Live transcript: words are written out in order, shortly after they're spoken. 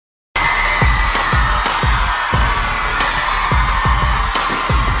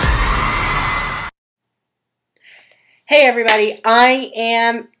Hey everybody, I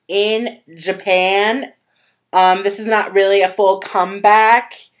am in Japan. This is not really a full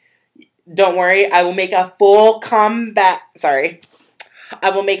comeback. Don't worry, I will make a full comeback. I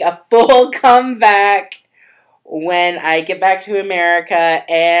will make a full comeback when I get back to America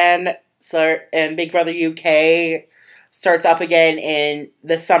and Big Brother UK starts up again in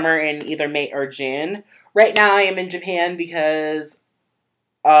the summer in either May or June. Right now I am in Japan because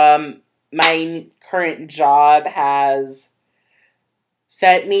my current job has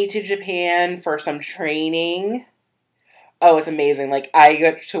sent me to Japan for some training. Oh, it's amazing. Like, I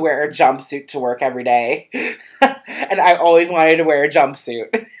get to wear a jumpsuit to work every day. And I always wanted to wear a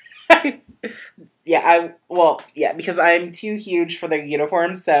jumpsuit. Because I'm too huge for their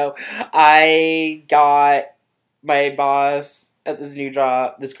uniforms, so I got my boss at this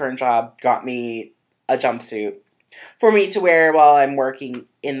current job got me a jumpsuit for me to wear while I'm working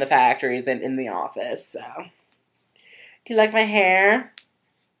in the factories and in the office, so. Do you like my hair?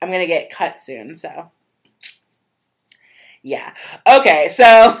 I'm gonna get cut soon, so. Yeah. Okay,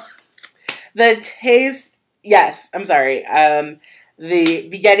 so, the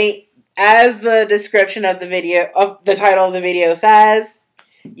beginning, as the description of the title of the video says,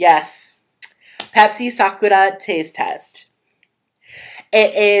 yes, Pepsi Sakura taste test.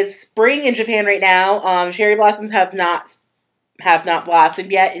 It is spring in Japan right now. Cherry blossoms have not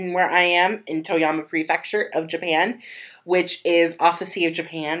blossomed yet in where I am, in Toyama Prefecture of Japan, which is off the Sea of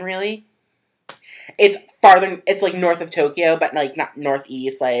Japan, really. It's like north of Tokyo, but like not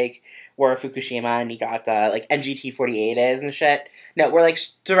northeast, like where Fukushima and Niigata, like NGT48 is and shit. No, we're like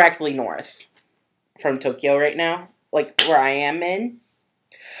directly north from Tokyo right now, like where I am in.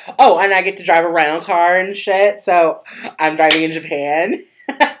 Oh, and I get to drive a rental car and shit, so I'm driving in Japan.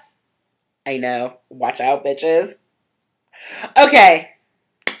 I know. Watch out, bitches. Okay.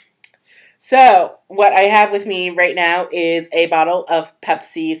 So, what I have with me right now is a bottle of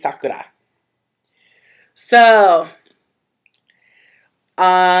Pepsi Sakura. So,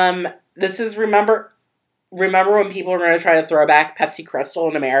 this is, remember when people were going to try to throw back Pepsi Crystal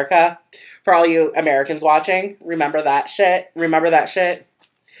in America? For all you Americans watching, remember that shit?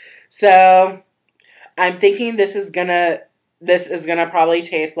 So, I'm thinking this is gonna probably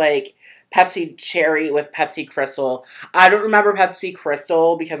taste like Pepsi Cherry with Pepsi Crystal. I don't remember Pepsi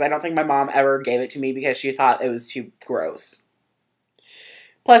Crystal because I don't think my mom ever gave it to me because she thought it was too gross.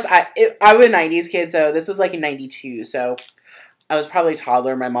 Plus, I was a 90s kid, so this was like in 92, so I was probably a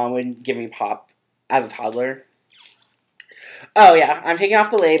toddler. My mom wouldn't give me pop as a toddler. Oh yeah, I'm taking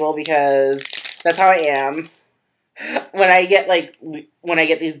off the label because that's how I am. When I get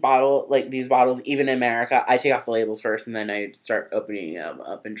these bottles, even in America, I take off the labels first, and then I start opening them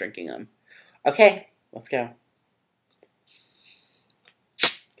up and drinking them. Okay, let's go.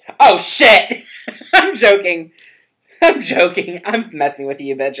 Oh, shit! I'm joking. I'm messing with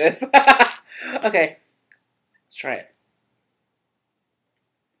you, bitches. Okay, let's try it.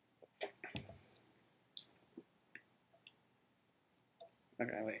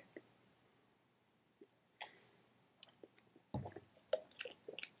 Okay, wait.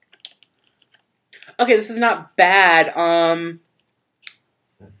 Okay, this is not bad.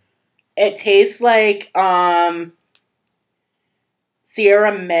 It tastes like,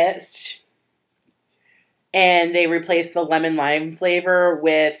 Sierra Mist. And they replaced the lemon lime flavor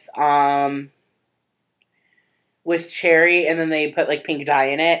with cherry, and then they put, like, pink dye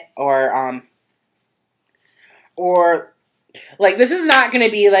in it. Or, like, this is not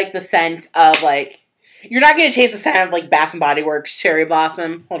gonna be, like, the scent of, like, you're not gonna taste the scent of, like, Bath & Body Works Cherry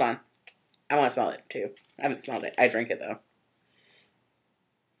Blossom. Hold on. I want to smell it, too. I haven't smelled it. I drank it, though.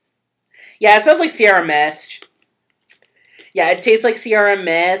 Yeah, it smells like Sierra Mist. Yeah, it tastes like Sierra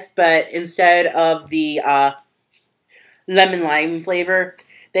Mist, but instead of the lemon lime flavor,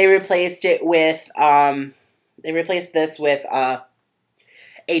 they replaced it with, this with a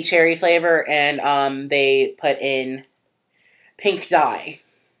cherry flavor, and they put in pink dye.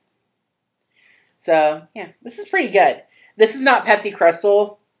 So, yeah, this is pretty good. This is not Pepsi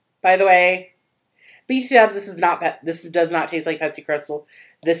Crystal. By the way, BT Dubs, this does not taste like Pepsi Crystal.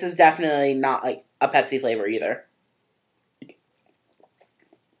 This is definitely not like a Pepsi flavor either.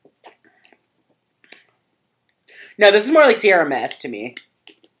 No, this is more like Sierra Mist to me.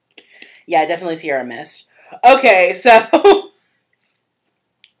 Yeah, definitely Sierra Mist. Okay, so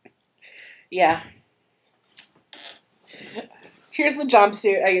yeah. Here's the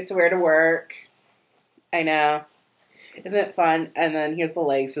jumpsuit I get to wear to work. I know. Isn't it fun? And then here's the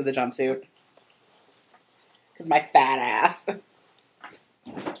legs of the jumpsuit. Because my fat ass.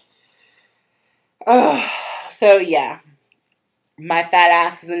 Oh, so yeah. My fat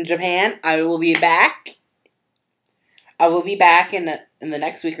ass is in Japan. I will be back. I will be back in the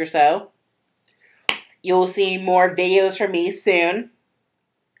next week or so. You'll see more videos from me soon.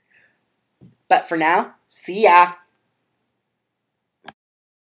 But for now, see ya!